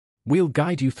We'll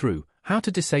guide you through how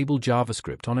to disable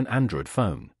JavaScript on an Android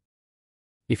phone.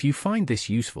 If you find this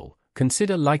useful,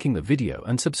 consider liking the video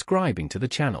and subscribing to the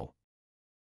channel.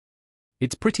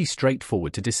 It's pretty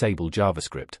straightforward to disable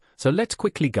JavaScript, so let's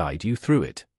quickly guide you through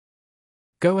it.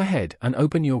 Go ahead and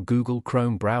open your Google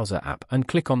Chrome browser app and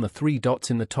click on the three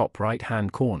dots in the top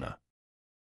right-hand corner.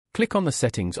 Click on the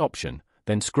Settings option,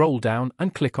 then scroll down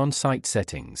and click on Site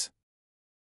Settings.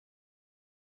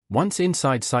 Once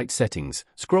inside Site Settings,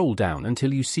 scroll down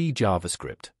until you see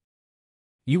JavaScript.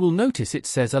 You will notice it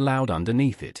says Allowed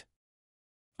underneath it.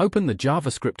 Open the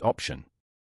JavaScript option.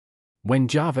 When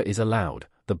Java is allowed,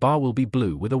 the bar will be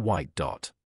blue with a white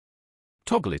dot.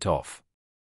 Toggle it off.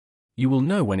 You will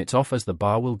know when it's off as the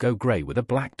bar will go gray with a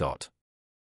black dot.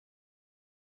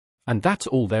 And that's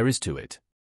all there is to it.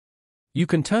 You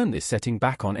can turn this setting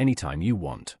back on anytime you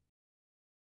want.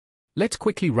 Let's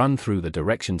quickly run through the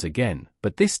directions again,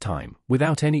 but this time,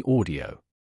 without any audio.